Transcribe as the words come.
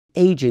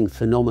Aging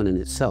phenomenon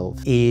itself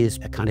is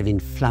a kind of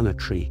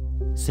inflammatory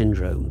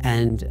syndrome,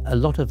 and a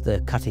lot of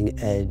the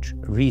cutting-edge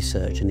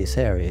research in this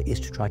area is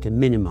to try to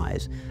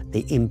minimize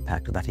the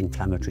impact of that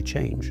inflammatory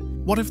change.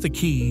 What if the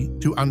key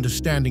to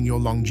understanding your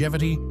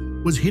longevity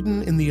was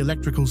hidden in the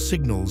electrical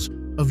signals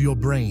of your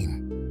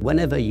brain?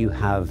 Whenever you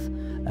have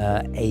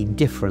a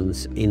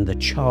difference in the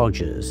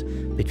charges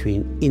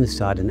between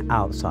inside and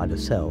outside a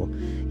cell,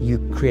 you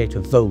create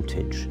a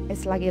voltage.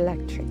 It's like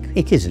electric.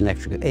 It is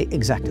electric,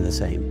 exactly the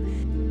same.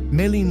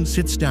 Méline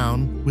sits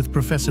down with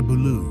Professor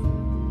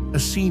Bouloux, a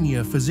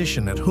senior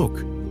physician at Hooke,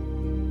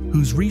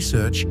 whose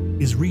research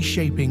is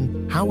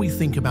reshaping how we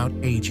think about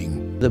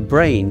aging. The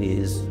brain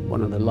is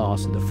one of the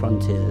last of the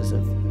frontiers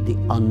of the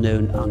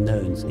unknown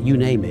unknowns. You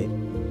name it,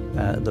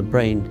 the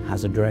brain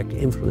has a direct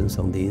influence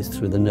on these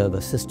through the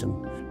nervous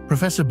system.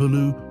 Professor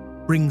Bouloux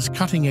brings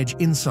cutting-edge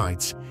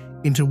insights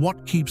into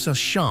what keeps us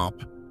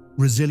sharp,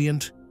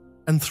 resilient,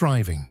 and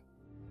thriving.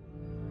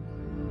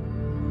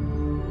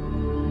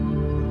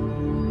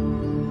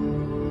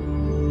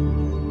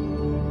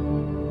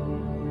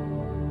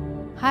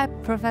 Hi,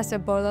 Professor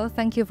Bouloux.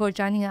 Thank you for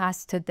joining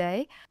us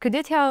today. Could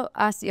you tell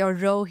us your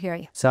role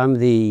here? So I'm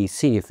the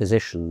senior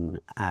physician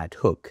at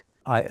Hooke.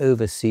 I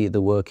oversee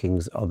the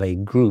workings of a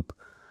group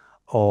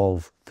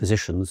of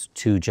physicians,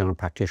 2 general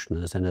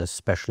practitioners and a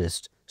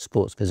specialist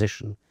sports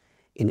physician,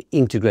 in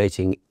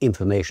integrating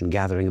information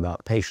gathering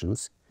about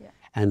patients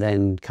and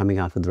then coming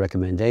out with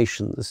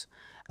recommendations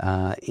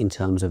in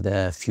terms of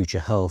their future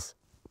health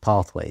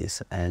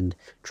pathways and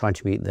trying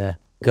to meet their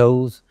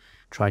goals,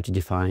 trying to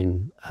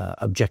define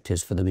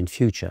objectives for them in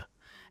future.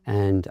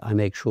 And I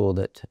make sure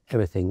that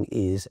everything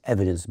is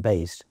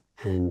evidence-based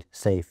and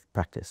safe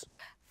practice.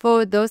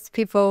 For those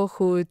people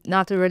who are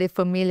not really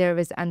familiar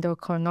with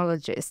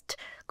endocrinologist,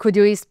 could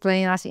you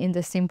explain us in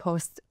the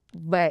simplest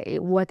way?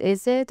 What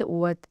is it?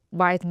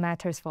 Why it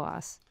matters for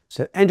us?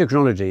 So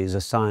endocrinology is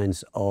a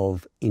science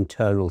of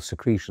internal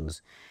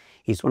secretions.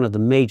 It's one of the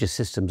major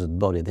systems of the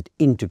body that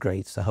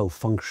integrates the whole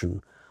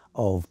function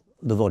of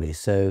the body.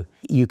 So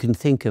you can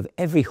think of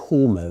every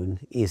hormone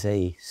is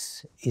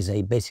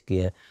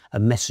basically a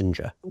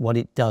messenger. What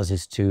it does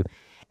is to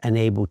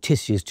enable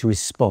tissues to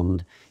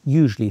respond,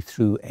 usually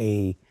through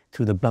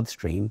the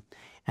bloodstream,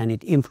 and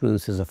it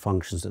influences the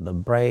functions of the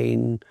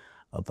brain,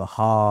 of the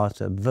heart,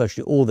 of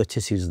virtually all the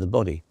tissues of the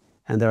body.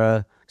 And there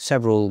are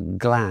several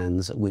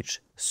glands which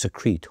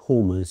secrete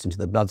hormones into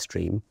the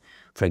bloodstream.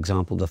 For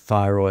example, the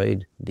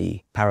thyroid,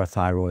 the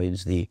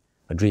parathyroids, the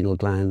adrenal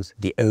glands,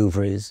 the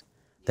ovaries,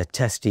 the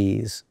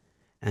testes,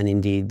 and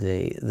indeed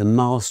the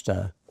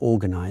master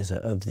organizer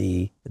of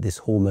this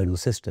hormonal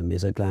system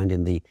is a gland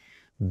in the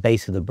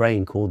base of the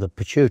brain called the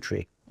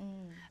pituitary.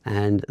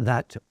 And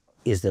that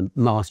is the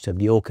master of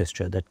the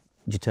orchestra that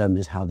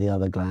determines how the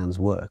other glands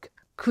work.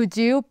 Could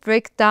you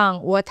break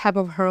down what type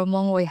of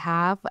hormone we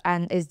have,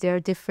 and is there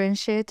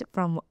differentiate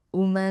from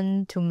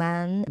women to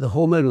men? The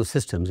hormonal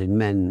systems in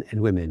men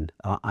and women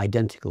are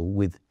identical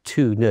with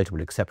 2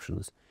 notable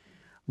exceptions.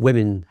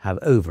 Women have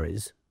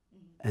ovaries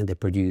and they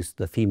produce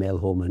the female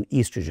hormone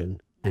estrogen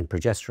and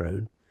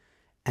progesterone,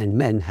 and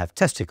men have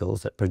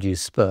testicles that produce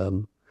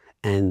sperm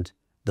and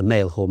the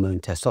male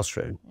hormone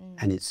testosterone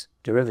and its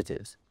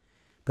derivatives.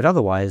 But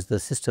otherwise, the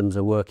systems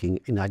are working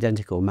in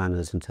identical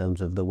manners in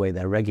terms of the way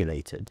they're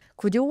regulated.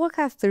 Could you walk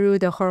us through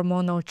the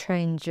hormonal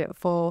change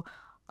for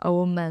a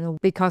woman?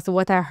 Because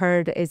what I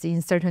heard is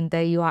in certain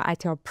day you are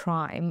at your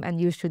prime and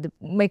you should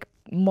make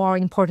more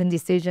important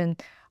decisions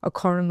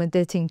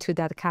accommodating to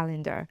that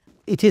calendar.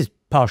 It is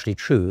partially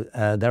true.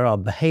 There are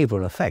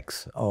behavioral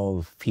effects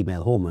of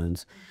female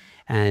hormones,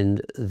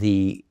 and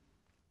the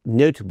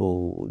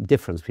notable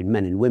difference between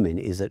men and women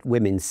is that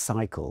women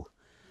cycle.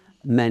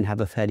 Men have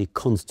a fairly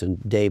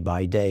constant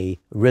day-by-day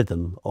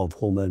rhythm of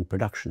hormone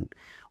production,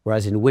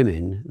 whereas in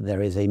women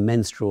there is a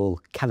menstrual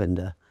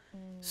calendar,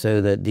 so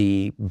that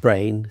the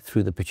brain,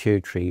 through the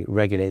pituitary,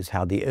 regulates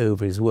how the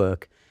ovaries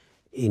work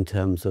in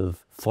terms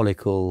of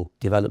follicle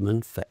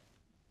development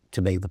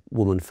to make the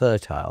woman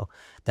fertile,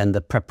 then the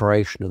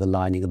preparation of the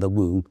lining of the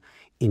womb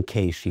in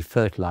case she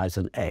fertilizes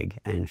an egg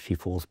and she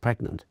falls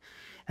pregnant.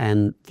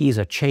 And these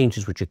are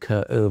changes which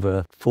occur over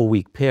a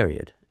 4-week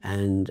period.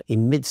 And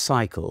in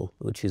mid-cycle,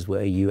 which is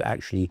where you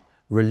actually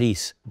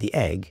release the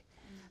egg,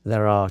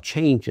 there are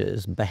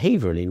changes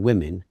behaviorally in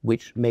women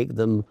which make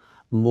them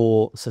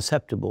more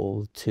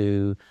susceptible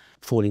to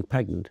falling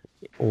pregnant.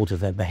 Alter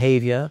their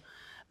behavior,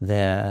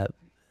 their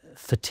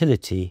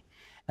fertility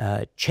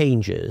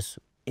changes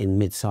in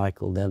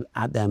mid-cycle. They're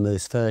at their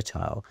most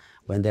fertile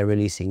when they're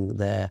releasing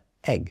their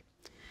egg.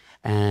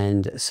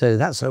 And so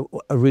that's a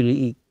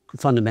really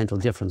fundamental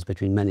difference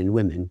between men and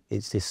women.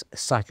 It's this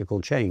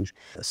cyclical change.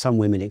 Some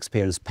women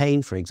experience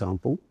pain, for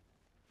example,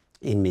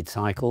 in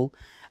mid-cycle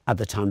at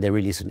the time they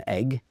release an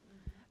egg.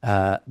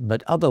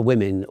 But other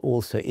women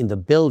also in the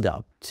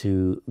build-up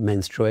to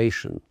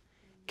menstruation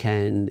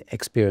can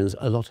experience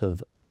a lot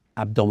of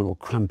abdominal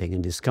cramping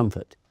and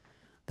discomfort.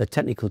 The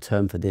technical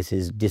term for this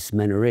is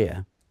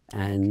dysmenorrhea,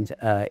 and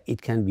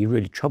it can be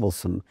really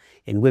troublesome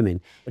in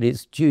women. But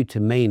it's due to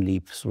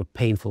mainly sort of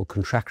painful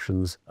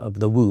contractions of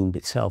the womb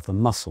itself, a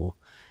muscle.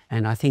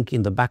 And I think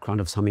in the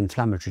background of some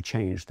inflammatory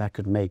change, that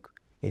could make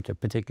it a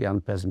particularly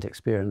unpleasant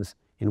experience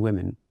in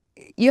women.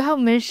 You have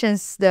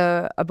mentioned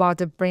about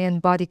the brain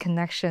and body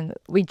connection.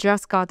 We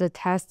just got the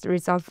test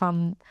result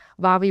from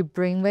WAVi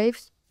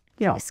brainwave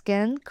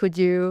scan. Could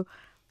you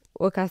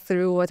walk us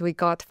through what we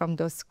got from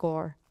those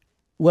score?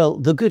 Well,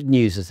 the good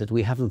news is that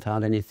we haven't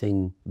found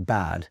anything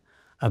bad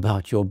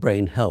about your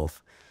brain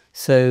health.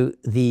 So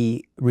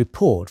the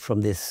report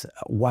from this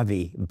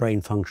WAVi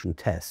brain function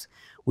test,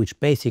 which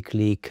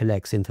basically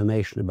collects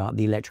information about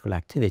the electrical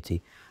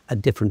activity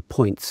at different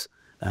points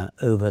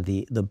over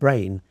the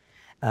brain,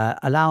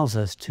 allows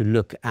us to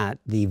look at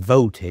the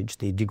voltage,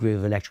 the degree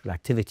of electrical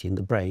activity in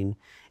the brain,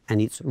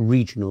 and its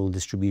regional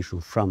distribution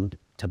front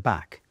to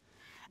back.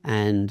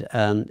 And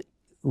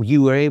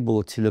you were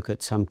able to look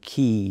at some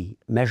key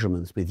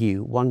measurements with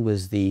you. One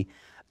was the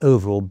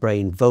overall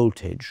brain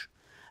voltage.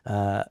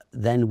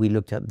 Then we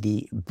looked at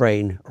the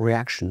brain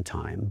reaction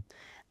time,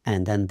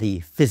 and then the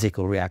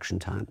physical reaction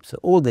time. So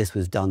all this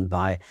was done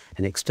by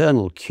an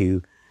external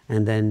cue,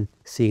 and then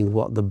seeing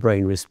what the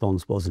brain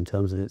response was in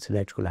terms of its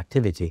electrical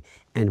activity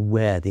and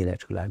where the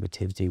electrical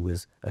activity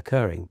was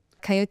occurring.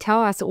 Can you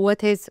tell us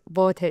what is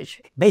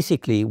voltage?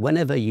 Basically,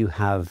 whenever you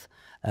have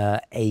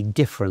a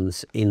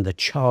difference in the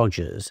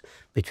charges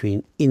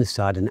between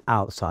inside and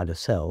outside a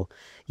cell,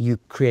 you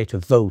create a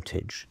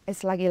voltage.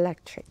 It's like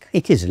electric.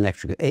 It is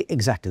electric,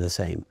 exactly the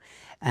same.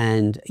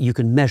 And you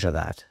can measure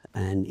that,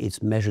 and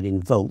it's measured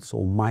in volts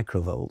or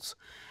microvolts.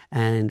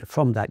 And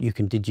from that, you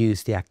can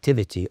deduce the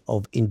activity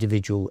of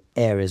individual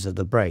areas of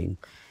the brain.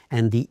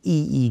 And the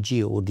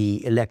EEG, or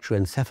the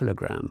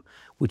electroencephalogram,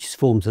 which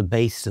forms the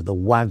basis of the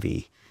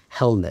WAVi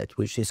helmet,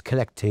 which is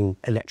collecting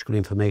electrical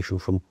information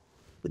from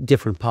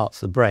different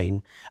parts of the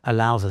brain,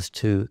 allows us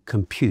to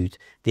compute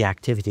the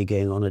activity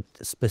going on at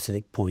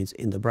specific points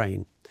in the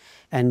brain.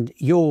 And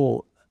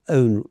your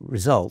own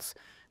results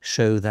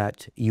show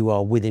that you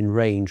are within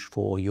range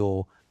for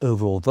your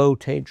overall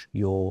voltage,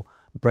 your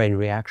brain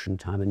reaction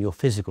time, and your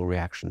physical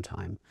reaction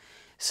time.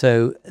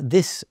 So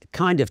this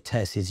kind of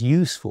test is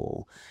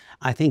useful,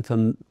 I think,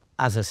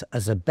 as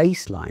a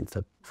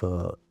baseline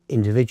for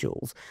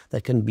individuals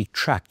that can be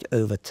tracked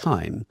over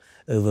time,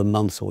 over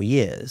months or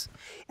years.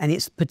 And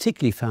it's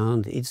particularly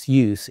found its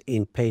use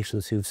in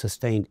patients who've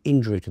sustained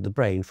injury to the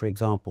brain, for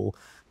example,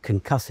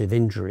 concussive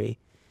injury.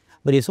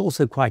 But it's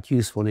also quite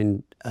useful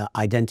in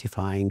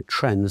identifying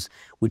trends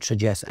which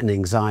suggest an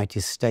anxiety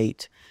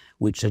state,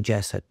 which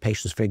suggests that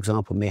patients, for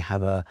example, may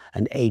have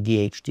an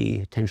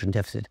ADHD, attention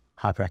deficit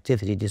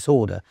hyperactivity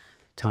disorder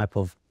type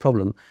of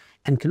problem,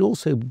 and can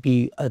also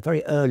be a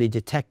very early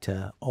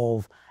detector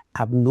of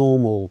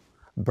abnormal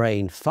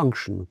brain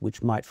function,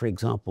 which might, for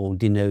example,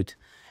 denote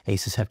a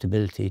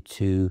susceptibility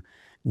to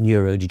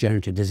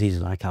neurodegenerative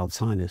diseases like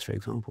Alzheimer's, for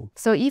example.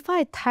 So if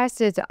I test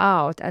it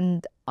out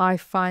and I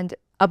find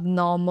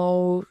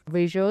abnormal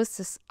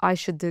visuals, I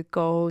should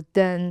go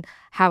then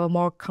have a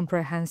more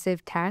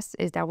comprehensive test.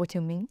 Is that what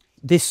you mean?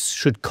 This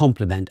should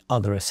complement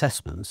other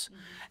assessments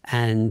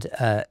and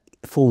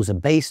forms a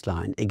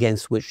baseline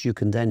against which you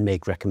can then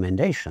make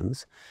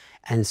recommendations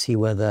and see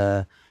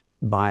whether,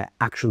 by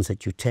actions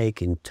that you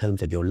take in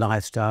terms of your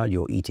lifestyle,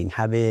 your eating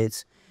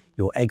habits,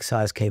 your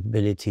exercise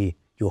capability,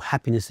 your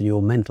happiness and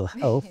your mental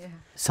health,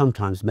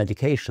 sometimes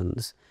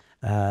medications,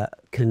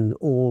 can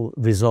all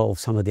resolve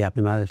some of the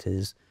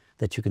abnormalities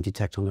that you can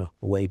detect on a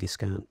WAVi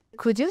scan.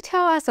 Could you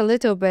tell us a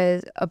little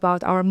bit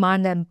about our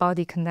mind and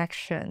body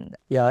connection?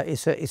 Yeah,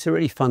 it's a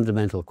really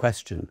fundamental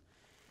question.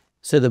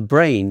 So the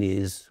brain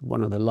is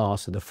one of the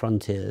last of the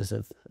frontiers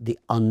of the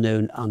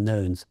unknown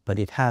unknowns, but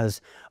it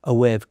has a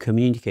way of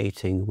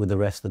communicating with the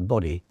rest of the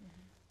body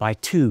by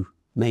two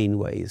main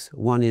ways.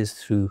 One is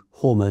through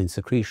hormone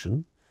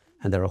secretion,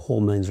 and there are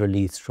hormones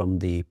released from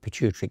the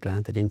pituitary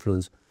gland that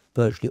influence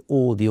virtually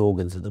all the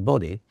organs of the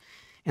body.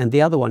 And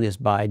the other one is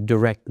by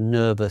direct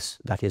nervous,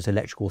 that is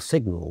electrical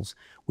signals,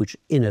 which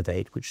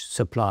innervate, which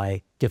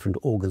supply different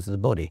organs of the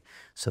body.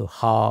 So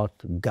heart,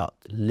 gut,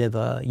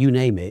 liver, you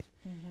name it.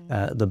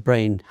 The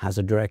brain has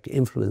a direct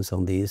influence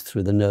on these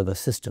through the nervous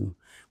system,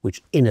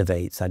 which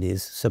innervates, that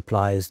is,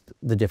 supplies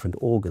the different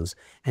organs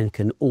and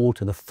can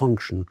alter the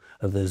function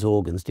of those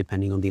organs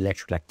depending on the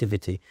electrical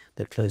activity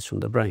that flows from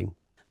the brain.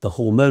 The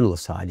hormonal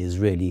side is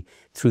really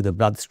through the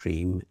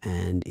bloodstream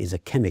and is a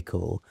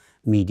chemical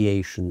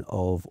mediation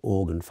of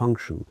organ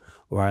function,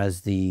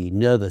 whereas the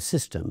nervous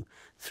system,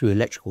 through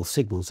electrical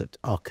signals that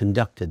are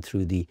conducted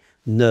through the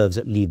nerves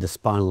that leave the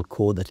spinal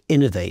cord that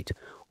innervate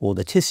all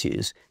the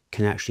tissues,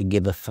 can actually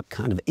give a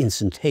kind of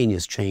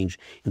instantaneous change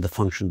in the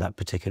function of that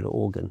particular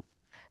organ.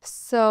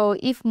 So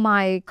if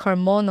my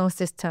hormonal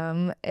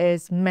system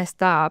is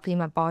messed up in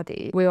my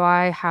body, will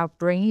I have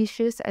brain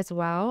issues as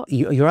well?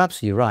 You're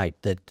absolutely right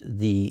that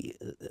the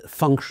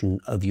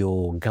function of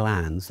your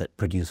glands that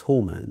produce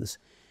hormones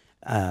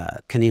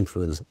can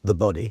influence the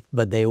body,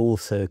 but they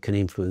also can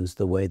influence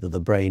the way that the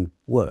brain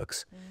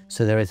works.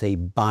 So there is a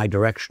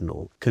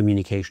bidirectional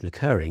communication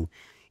occurring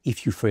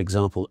if you, for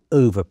example,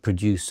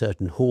 overproduce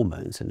certain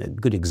hormones, and a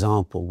good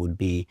example would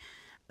be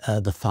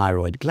the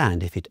thyroid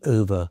gland, if it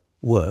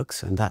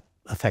overworks, and that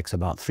affects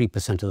about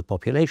 3% of the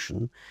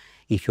population,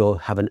 if you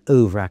have an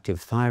overactive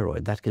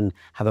thyroid, that can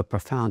have a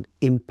profound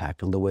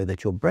impact on the way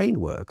that your brain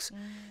works.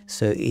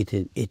 So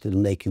it'll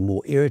make you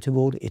more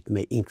irritable, it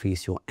may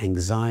increase your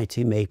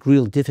anxiety, make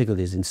real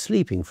difficulties in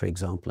sleeping, for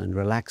example, and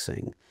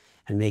relaxing,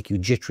 and make you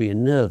jittery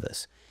and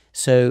nervous.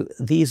 So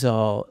these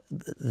are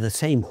the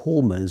same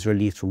hormones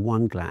released from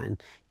one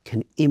gland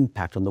can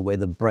impact on the way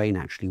the brain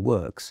actually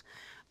works.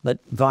 But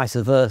vice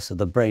versa,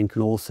 the brain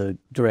can also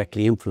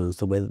directly influence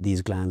the way that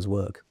these glands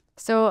work.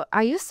 So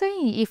are you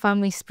saying if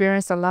I'm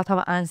experiencing a lot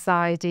of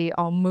anxiety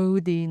or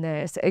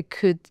moodiness, it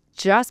could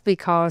just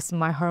because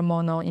my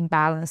hormonal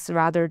imbalance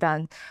rather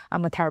than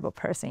I'm a terrible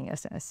person in a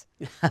sense?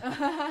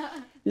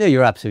 No,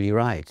 you're absolutely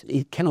right.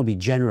 It cannot be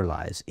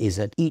generalized, is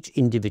that each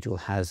individual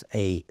has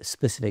a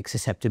specific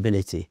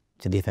susceptibility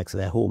to the effects of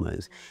their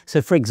hormones.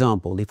 So for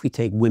example, if we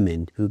take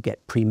women who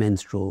get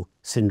premenstrual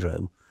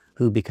syndrome,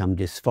 who become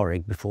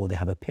dysphoric before they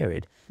have a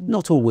period,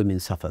 not all women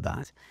suffer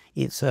that.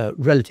 It's a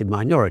relative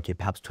minority,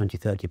 perhaps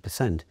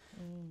 20–30%,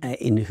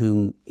 in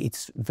whom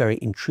it's very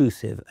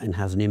intrusive and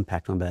has an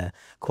impact on their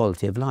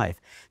quality of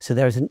life. So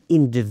there is an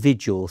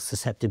individual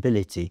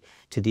susceptibility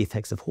to the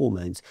effects of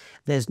hormones.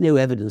 There's no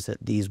evidence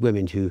that these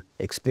women who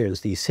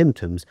experience these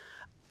symptoms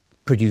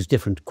produce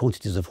different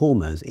quantities of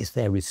hormones. It's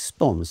their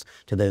response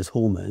to those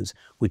hormones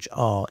which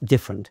are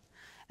different.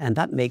 And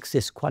that makes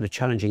this quite a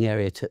challenging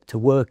area to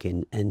work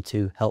in and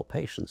to help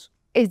patients.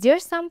 Is there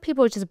some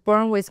people just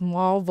born with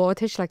more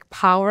voltage, like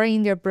power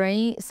in their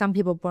brain? Some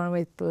people born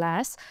with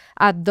less.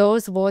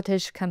 Those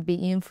voltage can be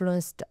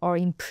influenced or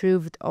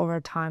improved over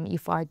time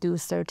if I do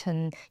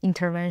certain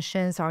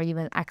interventions or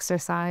even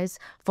exercise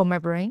for my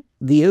brain?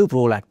 The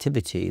overall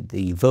activity,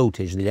 the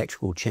voltage, the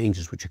electrical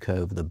changes which occur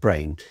over the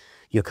brain,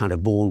 you're kind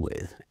of born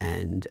with,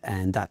 and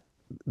that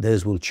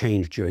those will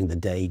change during the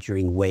day,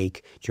 during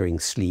wake, during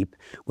sleep.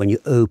 When you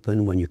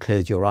open, when you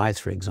close your eyes,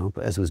 for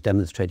example, as was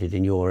demonstrated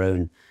in your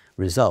own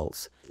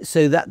results.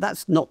 So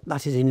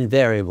that is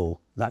invariable.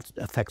 That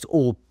affects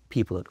all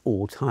people at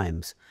all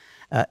times.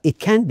 It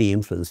can be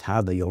influenced,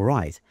 however, you're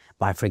right,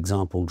 by, for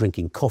example,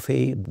 drinking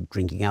coffee,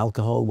 drinking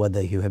alcohol,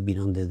 whether you have been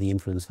under the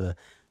influence of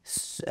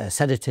a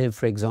sedative,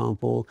 for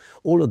example.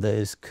 All of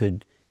those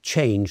could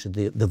change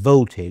the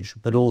voltage,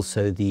 but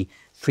also the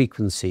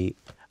frequency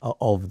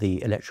of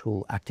the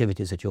electrical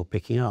activities that you're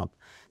picking up.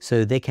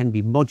 So they can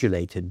be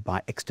modulated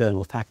by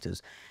external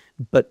factors.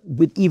 But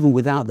even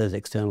without those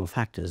external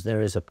factors,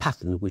 there is a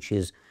pattern which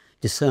is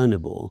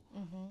discernible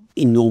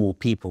in normal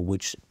people,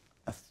 which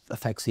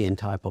affects the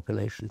entire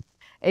population.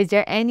 Is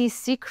there any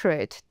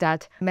secret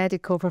that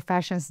medical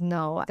professions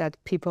know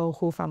that people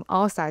who from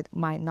outside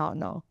might not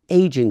know?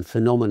 Aging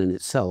phenomenon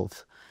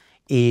itself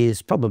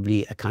is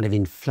probably a kind of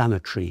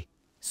inflammatory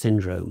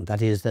syndrome.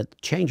 That is,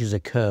 that changes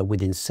occur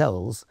within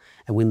cells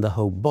and within the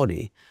whole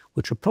body,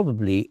 which are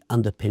probably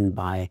underpinned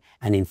by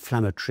an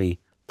inflammatory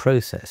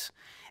process.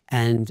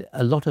 And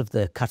a lot of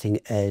the cutting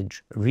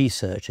edge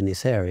research in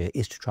this area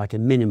is to try to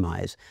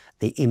minimize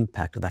the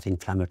impact of that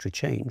inflammatory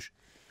change.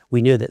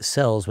 We know that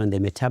cells, when they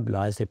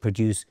metabolize, they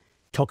produce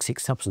toxic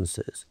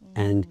substances.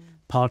 And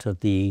part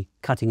of the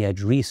cutting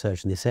edge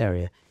research in this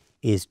area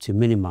is to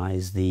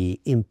minimize the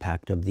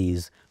impact of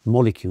these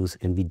molecules that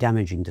can be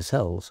damaging to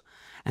cells.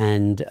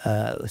 And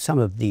some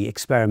of the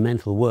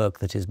experimental work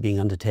that is being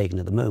undertaken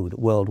at the moment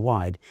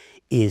worldwide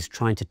is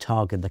trying to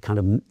target the kind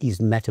of these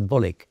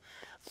metabolic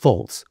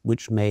faults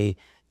which may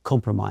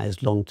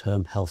compromise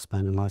long-term health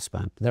span and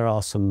lifespan. There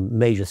are some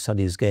major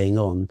studies going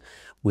on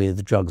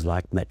with drugs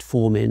like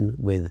metformin,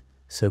 with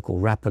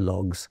so-called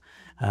rapalogs,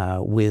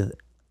 with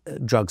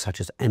drugs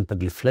such as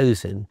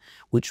empagliflozin,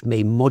 which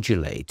may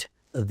modulate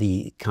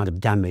the kind of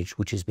damage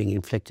which is being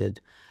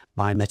inflicted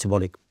by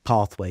metabolic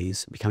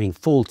pathways becoming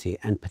faulty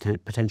and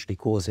potentially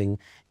causing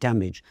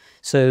damage.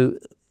 So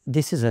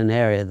this is an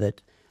area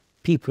that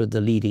people at the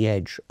leading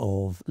edge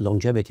of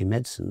longevity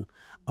medicine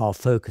are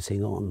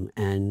focusing on,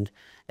 and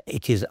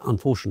it is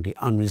unfortunately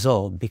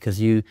unresolved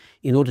because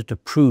in order to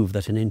prove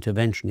that an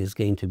intervention is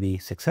going to be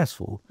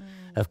successful,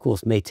 of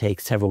course, may take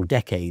several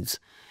decades.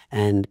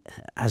 And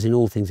as in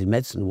all things in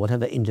medicine,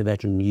 whatever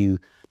intervention you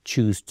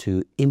choose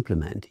to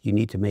implement, you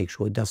need to make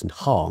sure it doesn't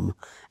harm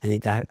and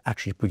it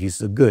actually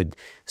produces a good.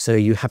 So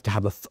you have to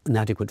have an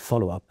adequate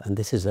follow-up, and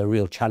this is a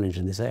real challenge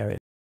in this area.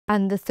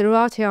 And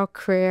throughout your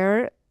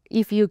career,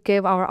 if you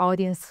give our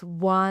audience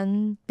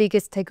one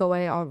biggest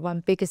takeaway or one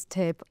biggest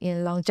tip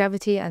in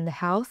longevity and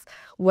health,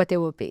 what it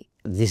would be?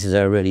 This is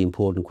a really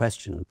important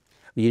question.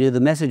 You know, the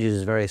message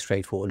is very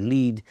straightforward.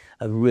 Lead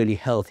a really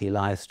healthy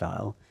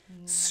lifestyle,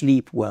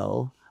 sleep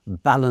well,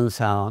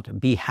 balance out,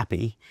 be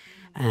happy,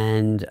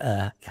 and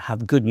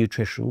have good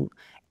nutrition,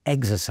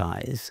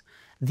 exercise.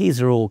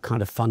 These are all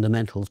kind of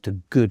fundamentals to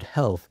good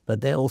health, but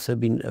they've also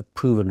been a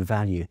proven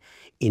value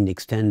in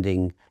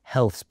extending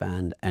health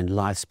span and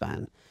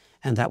lifespan.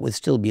 And that would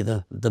still be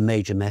the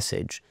major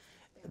message.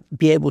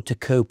 Be able to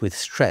cope with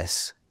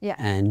stress Yeah.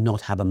 and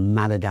not have a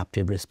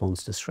maladaptive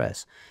response to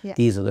stress. Yeah.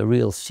 These are the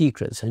real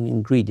secrets and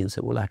ingredients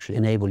that will actually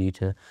enable you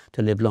to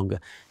live longer.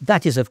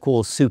 That is, of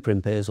course,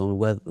 superimposed on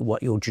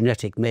what your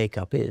genetic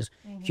makeup is.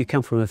 If you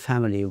come from a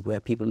family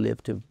where people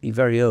live to be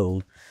very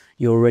old,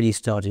 you're already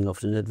starting off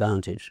at an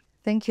advantage.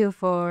 Thank you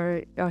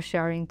for your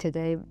sharing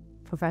today,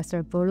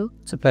 Professor Bouloux.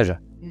 It's a pleasure.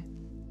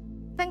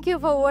 Thank you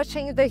for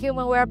watching the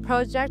Human Wear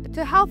Project.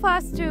 To help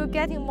us to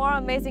getting more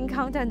amazing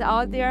content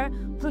out there,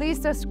 please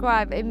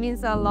subscribe. It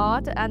means a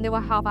lot and it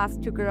will help us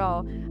to grow.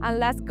 And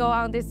let's go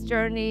on this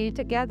journey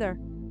together.